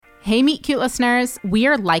Hey, Meet Cute listeners, we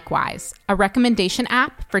are Likewise, a recommendation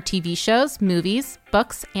app for TV shows, movies,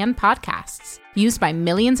 books, and podcasts, used by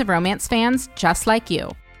millions of romance fans just like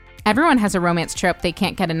you. Everyone has a romance trope they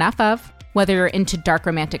can't get enough of. Whether you're into dark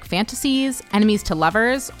romantic fantasies, enemies to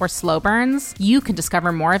lovers, or slow burns, you can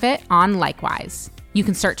discover more of it on Likewise. You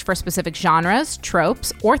can search for specific genres,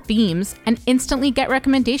 tropes, or themes, and instantly get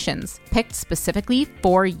recommendations picked specifically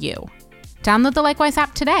for you. Download the Likewise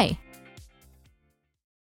app today.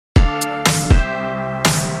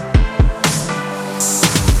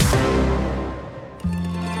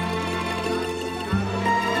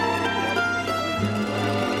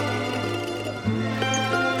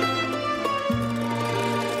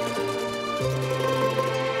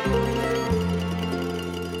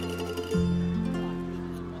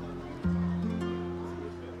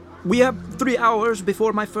 We have 3 hours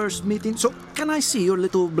before my first meeting, so can I see your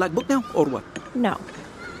little black book now, or what? No,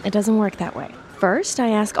 it doesn't work that way. First,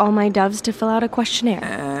 I ask all my doves to fill out a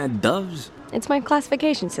questionnaire. Doves? It's my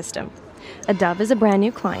classification system. A dove is a brand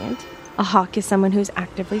new client, a hawk is someone who's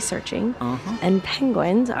actively searching, and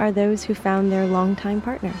penguins are those who found their longtime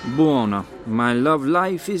partner. Buona. My love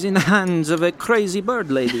life is in the hands of a crazy bird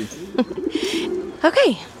lady.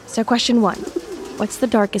 Okay, so question 1. What's the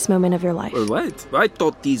darkest moment of your life? What? I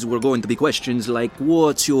thought these were going to be questions like,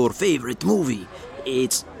 what's your favorite movie?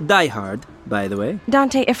 It's Die Hard, by the way.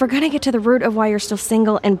 Dante, if we're gonna get to the root of why you're still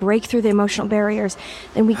single and break through the emotional barriers,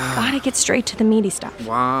 then we gotta get straight to the meaty stuff.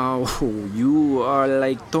 Wow, you are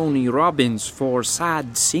like Tony Robbins for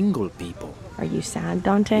sad single people. Are you sad,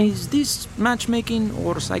 Dante? Is this matchmaking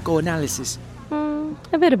or psychoanalysis?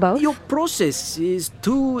 A bit of both. Your process is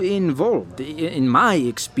too involved. In my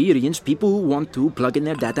experience, people want to plug in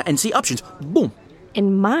their data and see options. Boom.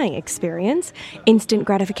 In my experience, instant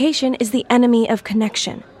gratification is the enemy of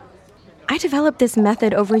connection. I developed this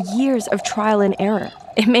method over years of trial and error.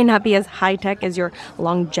 It may not be as high-tech as your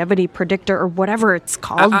longevity predictor or whatever it's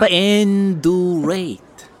called, but... Endurate.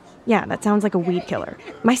 Yeah, that sounds like a weed killer.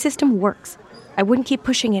 My system works. I wouldn't keep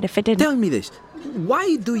pushing it if it didn't. Tell me this.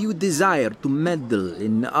 Why do you desire to meddle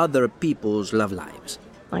in other people's love lives?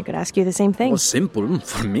 I could ask you the same thing. Well, simple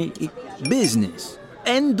for me. Business.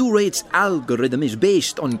 Endurate's algorithm is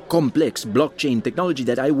based on complex blockchain technology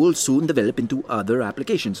that I will soon develop into other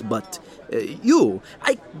applications. But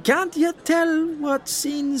I can't yet tell what's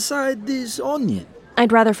inside this onion.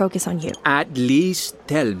 I'd rather focus on you. At least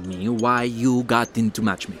tell me why you got into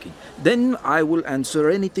matchmaking. Then I will answer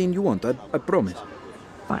anything you want, I promise.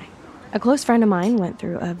 Fine. A close friend of mine went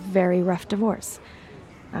through a very rough divorce.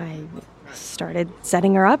 I started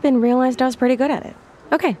setting her up and realized I was pretty good at it.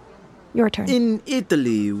 Okay, your turn. In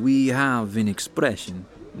Italy, we have an expression.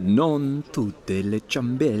 Non tutte le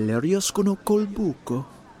ciambelle riescono col buco.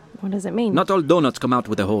 What does it mean? Not all donuts come out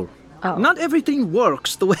with a hole. Oh. Not everything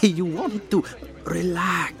works the way you want it to.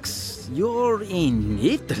 Relax. You're in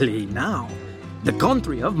Italy now. The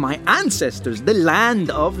country of my ancestors, the land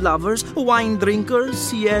of lovers, wine drinkers,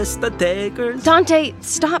 siesta takers. Dante,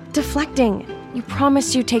 stop deflecting. You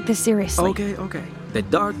promised you'd take this seriously. Okay. The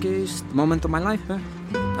darkest moment of my life, huh?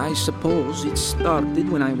 I suppose it started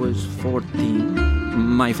when I was 14.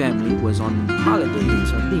 My family was on holiday in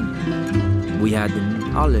Sardinia. We had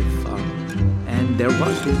an olive farm, and there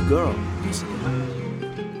was this girl.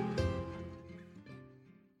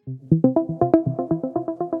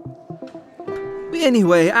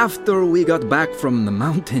 Anyway, after we got back from the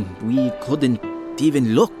mountain, we couldn't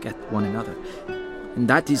even look at one another. And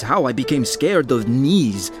that is how I became scared of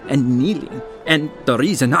knees and kneeling. And the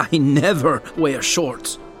reason I never wear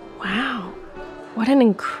shorts. Wow. What an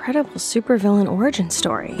incredible supervillain origin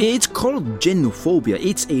story. It's called genophobia.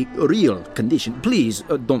 It's a real condition. Please,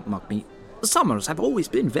 don't mock me. Summers have always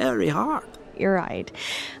been very hard. You're right.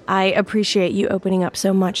 I appreciate you opening up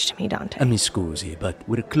so much to me, Dante. Mi scusi, but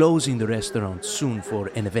we're closing the restaurant soon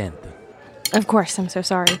for an event. Of course, I'm so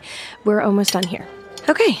sorry. We're almost done here.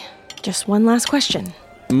 Okay, just one last question.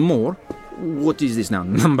 More? What is this now,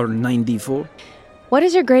 number 94? What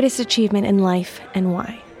is your greatest achievement in life and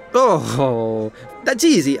why? Oh, that's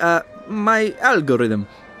easy. My algorithm.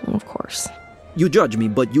 Of course. You judge me,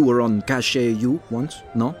 but you were on Cache U once,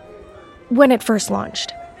 no? When it first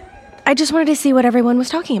launched. I just wanted to see what everyone was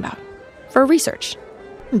talking about. For research.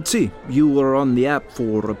 See, you were on the app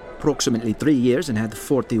for approximately 3 years and had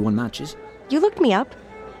 41 matches. You looked me up.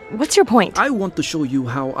 What's your point? I want to show you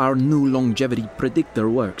how our new longevity predictor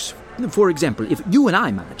works. For example, if you and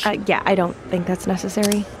I match... Yeah, I don't think that's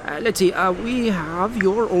necessary. Let's see, we have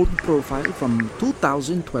your old profile from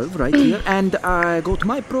 2012 right here. And I go to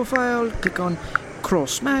my profile, click on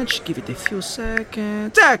cross-match, give it a few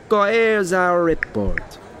seconds. Ecco, here's our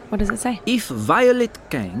report. What does it say? If Violet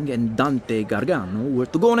Kang and Dante Gargano were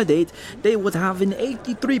to go on a date, they would have an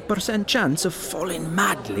 83% chance of falling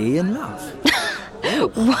madly in love.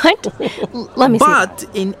 What? Let me see. But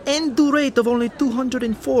an end-due rate of only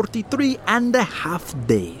 243 and a half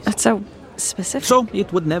days. That's so specific. So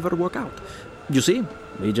it would never work out. You see,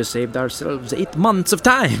 we just saved ourselves 8 months of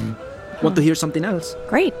time. Want to hear something else?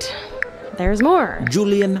 Great. There's more.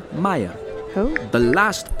 Julian Meyer, Who? the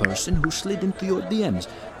last person who slid into your DMs.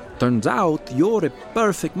 Turns out you're a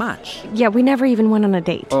perfect match. Yeah, we never even went on a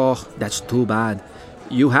date. Oh, that's too bad.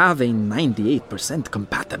 You have a 98%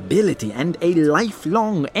 compatibility and a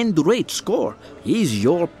lifelong end rate score. He's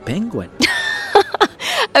your penguin.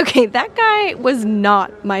 Okay, that guy was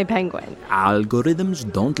not my penguin.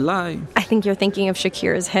 Algorithms don't lie. I think you're thinking of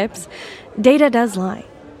Shakira's hips. Data does lie,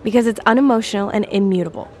 because it's unemotional and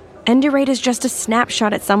immutable. End rate is just a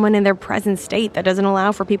snapshot at someone in their present state that doesn't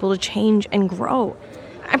allow for people to change and grow.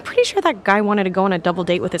 I'm pretty sure that guy wanted to go on a double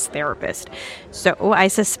date with his therapist. So I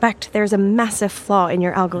suspect there's a massive flaw in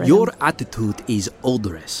your algorithm. Your attitude is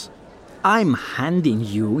odorous. I'm handing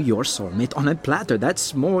you your soulmate on a platter.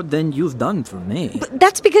 That's more than you've done for me. But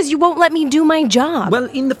that's because you won't let me do my job. Well,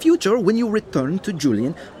 in the future, when you return to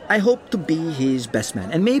Julian, I hope to be his best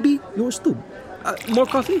man. And maybe yours too. More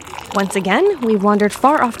coffee? Once again, we've wandered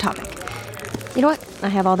far off topic. You know what? I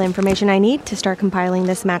have all the information I need to start compiling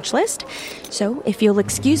this match list. So if you'll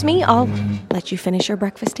excuse me, I'll let you finish your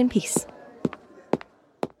breakfast in peace.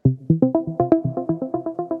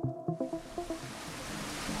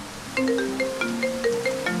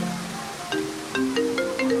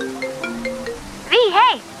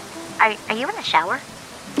 Hey! Are you in the shower?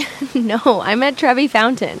 No, I'm at Trevi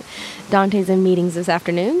Fountain. Dante's in meetings this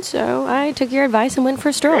afternoon, so I took your advice and went for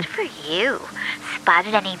a stroll. Good for you.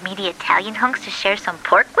 Spotted any meaty Italian hunks to share some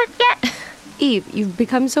pork with yet? Eve, you've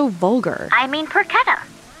become so vulgar. I mean porchetta.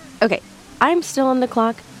 Okay, I'm still on the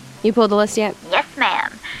clock. You pulled the list yet? Yes,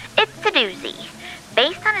 ma'am. It's a doozy.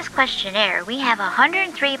 Based on his questionnaire, we have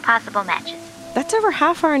 103 possible matches. That's over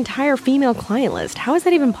half our entire female client list. How is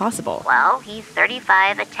that even possible? Well, he's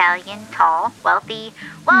 35, Italian, tall, wealthy,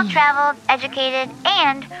 well-traveled, educated,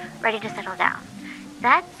 and ready to settle down.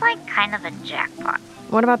 That's like kind of a jackpot.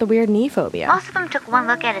 What about the weird knee phobia? Most of them took one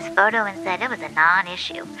look at his photo and said it was a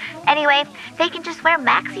non-issue. Anyway, they can just wear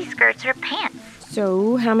maxi skirts or pants.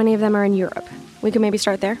 So, how many of them are in Europe? We could maybe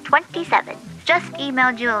start there. 27. Just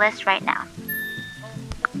emailed you a list right now.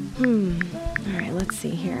 All right, let's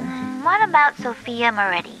see here. What about Sophia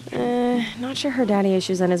Moretti? Not sure her daddy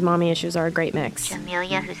issues and his mommy issues are a great mix.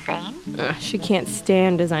 Jamelia Hussein? She can't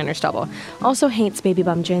stand designer stubble. Also hates baby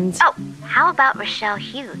bum gins. Oh, how about Rochelle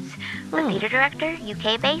Hughes? The theater director,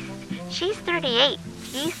 UK-based. She's 38.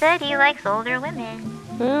 He said he likes older women.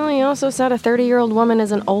 Well, he also said a 30-year-old woman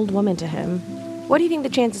is an old woman to him. What do you think the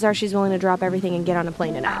chances are she's willing to drop everything and get on a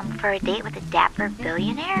plane tonight? For a date with a dapper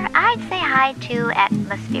billionaire, I'd say hi to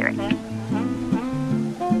atmospheric.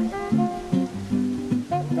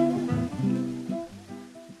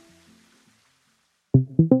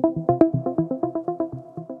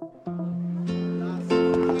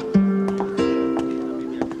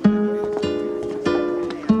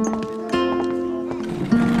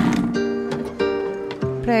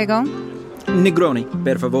 Prego. Negroni,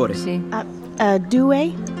 per favore. Sì.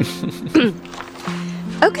 Due?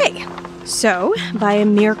 Okay, so, by a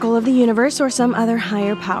miracle of the universe or some other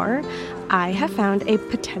higher power, I have found a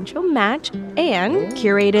potential match and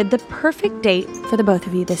curated the perfect date for the both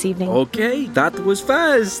of you this evening. Okay, that was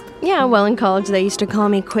fast. Yeah, well, in college they used to call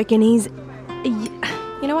me quick and easy.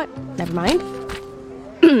 You know what? Never mind.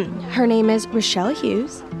 Her name is Rochelle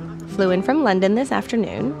Hughes. Flew in from London this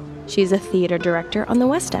afternoon. She's a theater director on the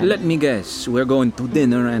West End. Let me guess, we're going to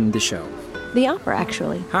dinner and the show. The opera,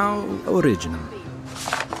 actually. How original.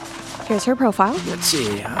 Here's her profile. Let's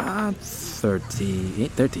see,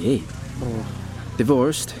 38. Oh.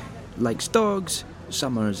 Divorced, likes dogs,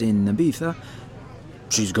 summers in Ibiza.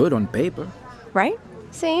 She's good on paper. Right?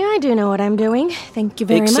 See, I do know what I'm doing. Thank you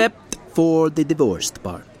very much. Except for the divorced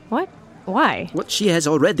part. What? Why? What she has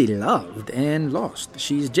already loved and lost.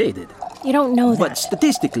 She's jaded. You don't know that. But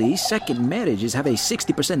statistically, second marriages have a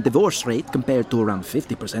 60% divorce rate compared to around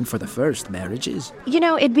 50% for the first marriages. You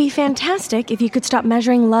know, it'd be fantastic if you could stop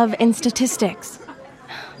measuring love in statistics.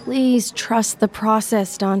 Please trust the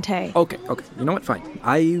process, Dante. Okay. You know what? Fine.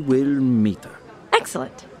 I will meet her.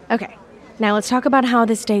 Excellent. Okay. Now let's talk about how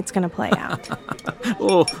this date's gonna play out.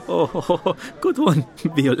 Oh, good one,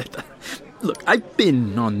 Violetta. Look, I've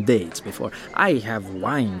been on dates before. I have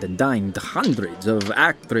wined and dined hundreds of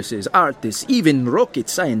actresses, artists, even rocket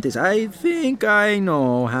scientists. I think I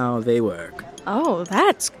know how they work. Oh,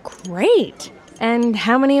 that's great. And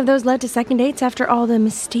how many of those led to second dates after all the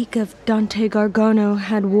mystique of Dante Gargano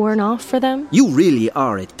had worn off for them? You really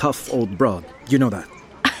are a tough old broad. You know that.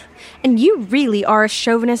 And you really are a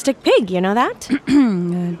chauvinistic pig, you know that?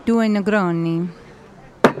 Due Negroni.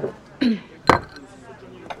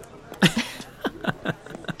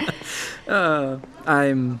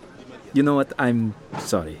 You know what? I'm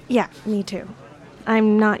sorry. Yeah, me too.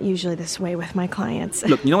 I'm not usually this way with my clients.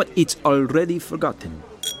 Look, you know what? It's already forgotten.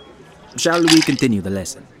 Shall we continue the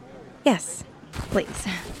lesson? Yes, please.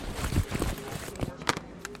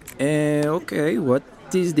 Okay, what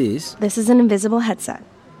is this? This is an invisible headset.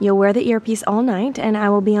 You'll wear the earpiece all night, and I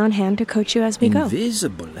will be on hand to coach you as we go.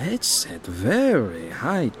 Invisible headset. Very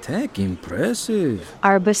high-tech, impressive.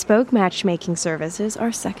 Our bespoke matchmaking services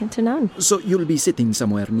are second to none. So you'll be sitting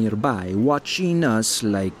somewhere nearby, watching us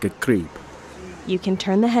like a creep. You can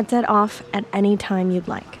turn the headset off at any time you'd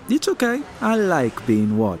like. It's okay. I like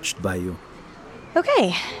being watched by you.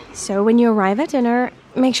 Okay, so when you arrive at dinner,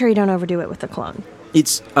 make sure you don't overdo it with the cologne.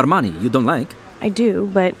 It's Armani you don't like? I do,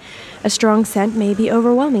 but a strong scent may be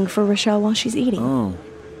overwhelming for Rochelle while she's eating. Oh.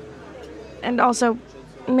 And also,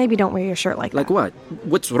 maybe don't wear your shirt like that. Like what?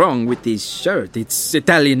 What's wrong with this shirt? It's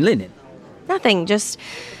Italian linen. Nothing, just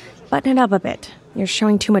button it up a bit. You're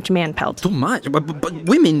showing too much man pelt. Too much? But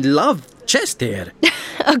women love chest hair.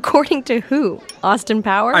 According to who? Austin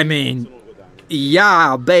Powers? I mean,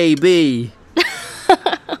 yeah, baby.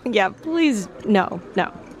 Yeah, please, no.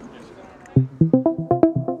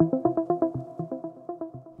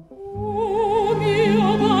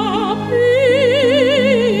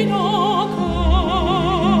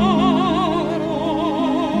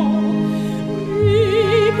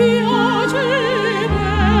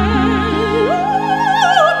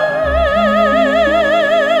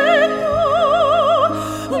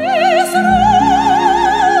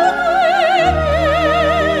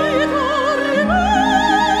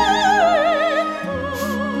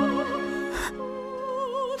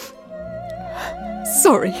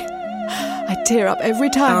 Sorry. I tear up every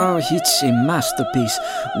time. Oh, it's a masterpiece.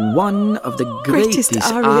 One of the greatest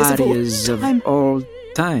arias of all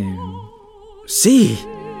time. See?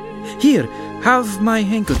 Here, have my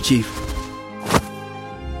handkerchief.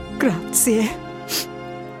 Grazie.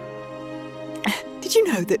 Did you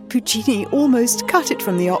know that Puccini almost cut it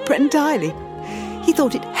from the opera entirely? He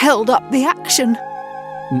thought it held up the action.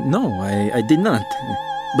 No, I did not.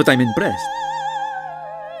 But I'm impressed.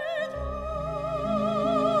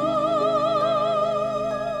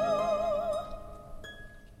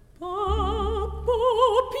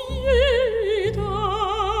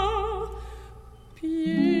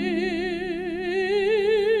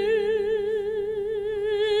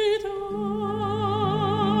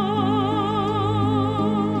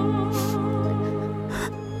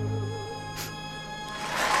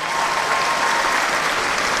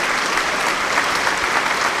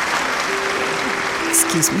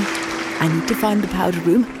 Excuse me. I need to find the powder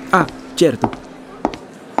room. Ah, certo.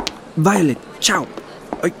 Violet, ciao.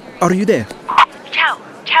 Are you there? Ciao,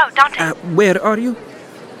 Dante. Where are you?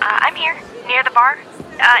 I'm here, near the bar,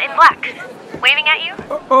 in black, waving at you.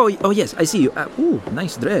 Oh, yes, I see you.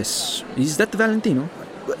 Nice dress. Is that Valentino?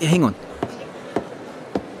 Hang on.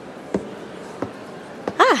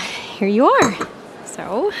 Here you are.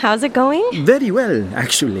 So, how's it going? Very well,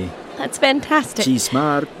 actually. That's fantastic. She's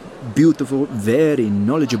smart, beautiful, very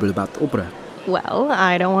knowledgeable about opera. Well,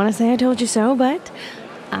 I don't want to say I told you so, but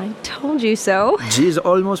I told you so. She's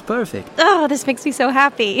almost perfect. Oh, this makes me so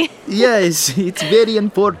happy. Yes, it's very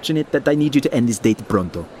unfortunate that I need you to end this date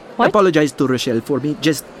pronto. What? Apologize to Rochelle for me.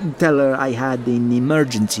 Just tell her I had an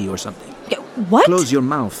emergency or something. What? Close your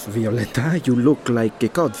mouth, Violetta. You look like a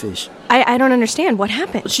codfish. I don't understand. What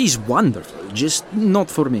happened? She's wonderful, just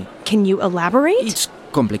not for me. Can you elaborate? It's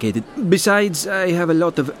complicated. Besides, I have a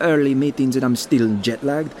lot of early meetings and I'm still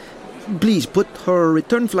jet-lagged. Please put her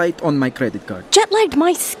return flight on my credit card. Jet-lagged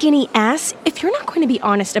my skinny ass? If you're not going to be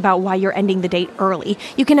honest about why you're ending the date early,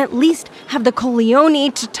 you can at least have the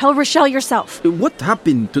coglione to tell Rochelle yourself. What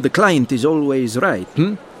happened to the client is always right,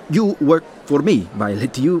 You work for me,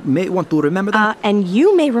 Violet. You may want to remember that. And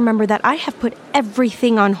you may remember that I have put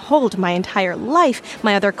everything on hold my entire life,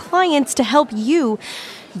 my other clients, to help you,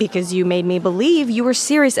 because you made me believe you were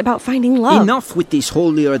serious about finding love. Enough with this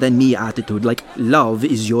holier-than-me attitude, like love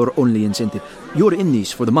is your only incentive. You're in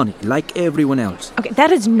this for the money, like everyone else. Okay,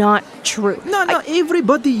 that is not true. No,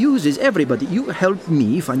 everybody uses everybody. You helped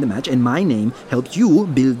me find the match, and my name helped you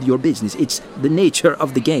build your business. It's the nature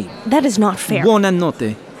of the game. That is not fair.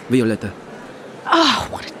 Buonanotte, Violetta. Oh,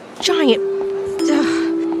 what a giant...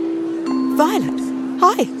 Violet,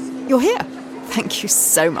 hi. You're here. Thank you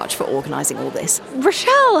so much for organising all this.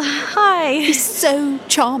 Rochelle, hi. He's so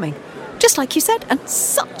charming. Just like you said, and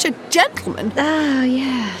such a gentleman. Oh,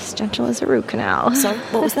 yes, gentle as a root canal. So,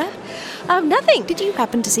 what was that? Nothing. Did you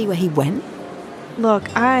happen to see where he went?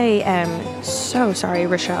 Look, I am so sorry,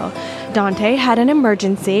 Rochelle. Dante had an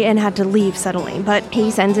emergency and had to leave suddenly, but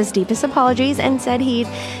he sends his deepest apologies and said he'd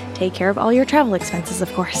take care of all your travel expenses,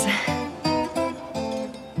 of course.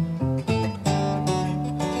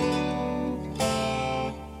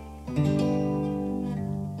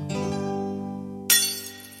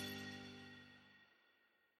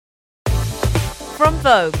 From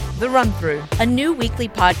Vogue, The Run-Through, a new weekly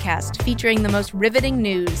podcast featuring the most riveting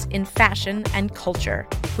news in fashion and culture,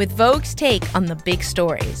 with Vogue's take on the big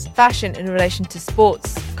stories. Fashion in relation to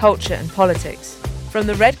sports, culture and politics. From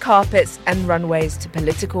the red carpets and runways to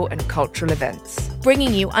political and cultural events.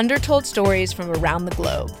 Bringing you undertold stories from around the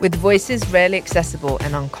globe. With voices rarely accessible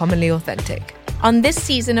and uncommonly authentic. On this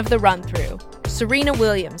season of The Run-Through, Serena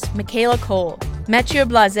Williams, Michaela Cole, Mathieu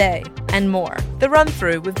Blasé, and more. The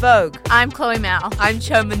Run-Through with Vogue. I'm Chloe Mal. I'm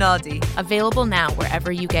Cho Minardi. Available now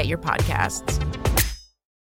wherever you get your podcasts.